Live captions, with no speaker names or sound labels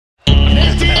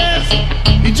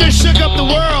just shook up the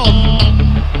world.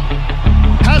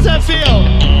 How's that feel?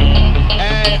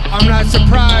 Hey, I'm not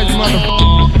surprised,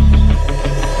 motherfucker.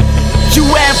 You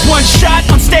have one shot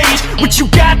on stage, what you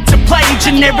got to play?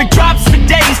 Generic drops for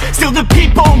days, still the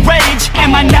people rage.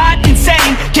 Am I not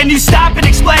insane? Can you stop and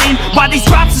explain why these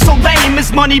drops are so lame?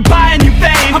 Is money buying you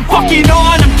fame? I'm fucking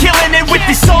on, I'm killing it with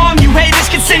this song. You haters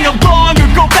can sing along or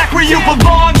go back where you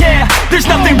belong. Yeah, there's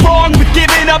nothing wrong with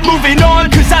giving up, moving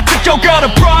on. Cause I took your girl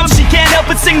to prom, she can't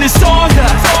help but sing this song.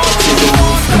 Till the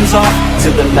roof comes off,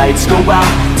 till the lights go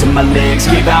out, till my legs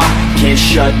give out, can't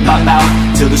shut my mouth,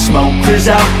 till the smoke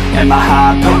clears out, and my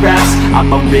hyper raps,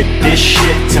 I'ma rip this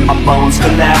shit till my bones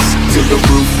collapse. Till the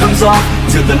roof comes off,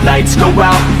 till the lights go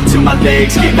out, till my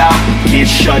legs give out, can't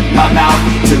shut my mouth,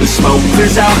 till the smoke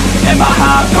clears out, and my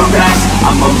hyper raps,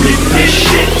 I'ma rip this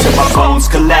shit till my bones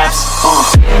collapse.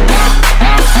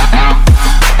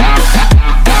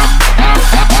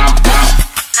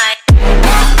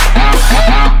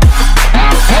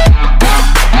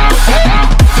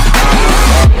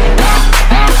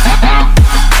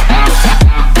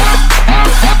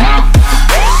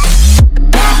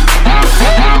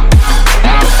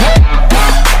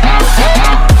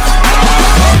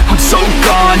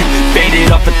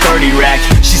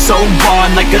 So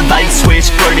on like a light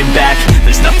switch, burning back.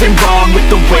 There's nothing wrong with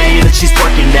the way that she's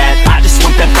working that. I just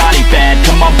want that body bad,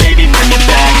 come on baby, bring it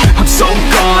back. I'm so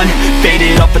gone,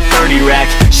 faded off a 30 rack.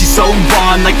 She's so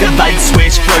on like a light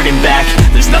switch, flirting back.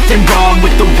 There's nothing wrong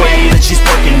with the way that she's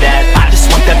working that. I just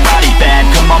want that body bad,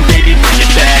 come on baby, bring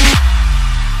it back.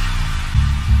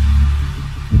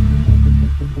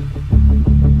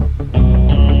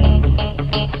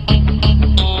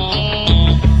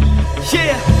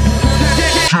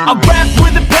 I rap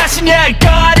with a passion, yeah, I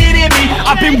got it in me.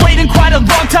 I've been waiting quite a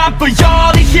long time for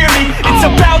y'all to hear me. It's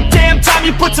about damn time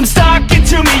you put some stock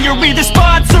into me. You're either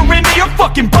sponsoring me or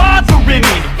fucking bothering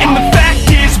me. And the fact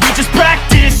is, we just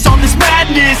practice on this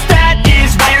madness. That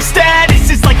is why your status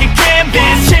is like a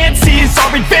canvas. Chances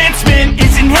our advancement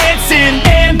is enhancing,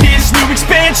 and this new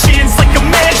expansion's like a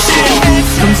mansion.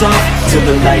 Comes off till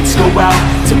the lights go out,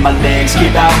 till my legs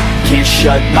give out, can't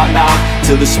shut my mouth,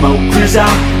 till the smoke clears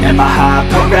out, and my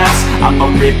hyper raps, I'ma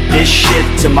rip this shit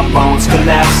till my bones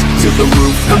collapse. Till the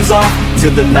roof comes off,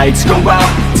 till the lights go out,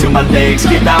 till my legs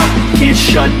give out, can't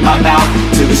shut my mouth,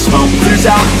 till the smoke clears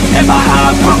out, and my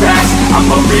hyper raps,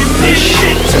 I'ma rip this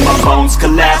shit till my bones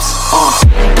collapse.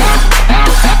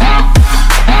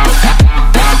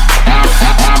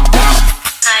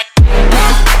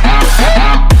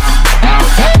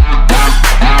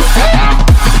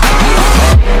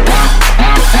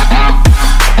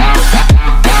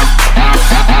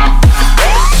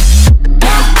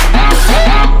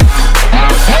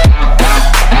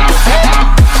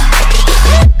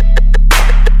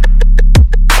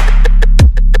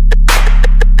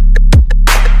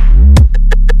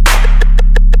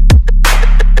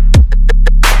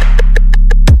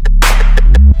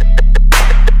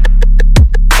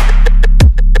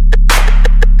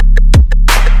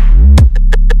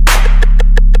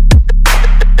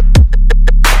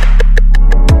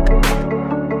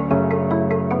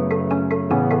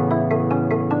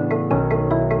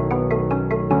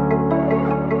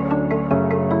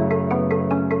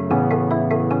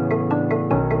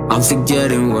 I'm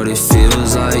forgetting what it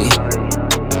feels like.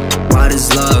 Why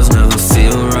does love never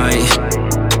feel right?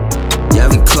 Yeah,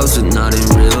 we close but not in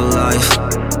real life.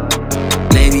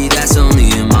 Maybe that's only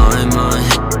in my mind.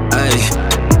 Ay.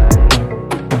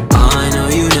 I know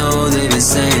you know they've been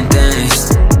saying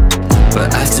things,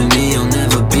 but after me you'll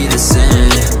never be the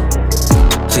same.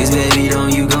 Please baby,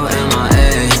 don't you go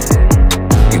MIA.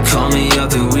 You call me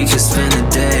up and we could spend the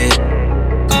day.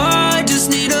 I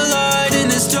just need a light in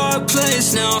this dark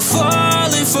place now. I'm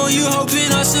falling for you,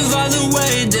 hoping I survive the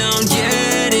way down.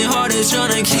 Getting harder,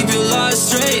 trying to keep your life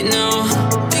straight now.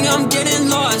 Think I'm getting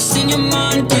lost in your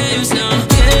mind games now.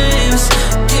 Games,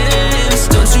 games,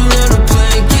 don't you let her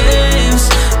play games.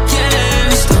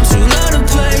 Games, don't you let her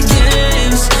play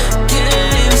games.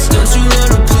 Games, don't you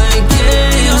let her play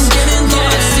games. I'm getting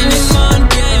lost in your mind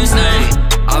games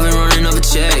now. I've been running up a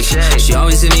check. She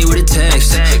always hit me with a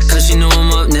text, cause she know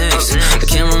I'm up next.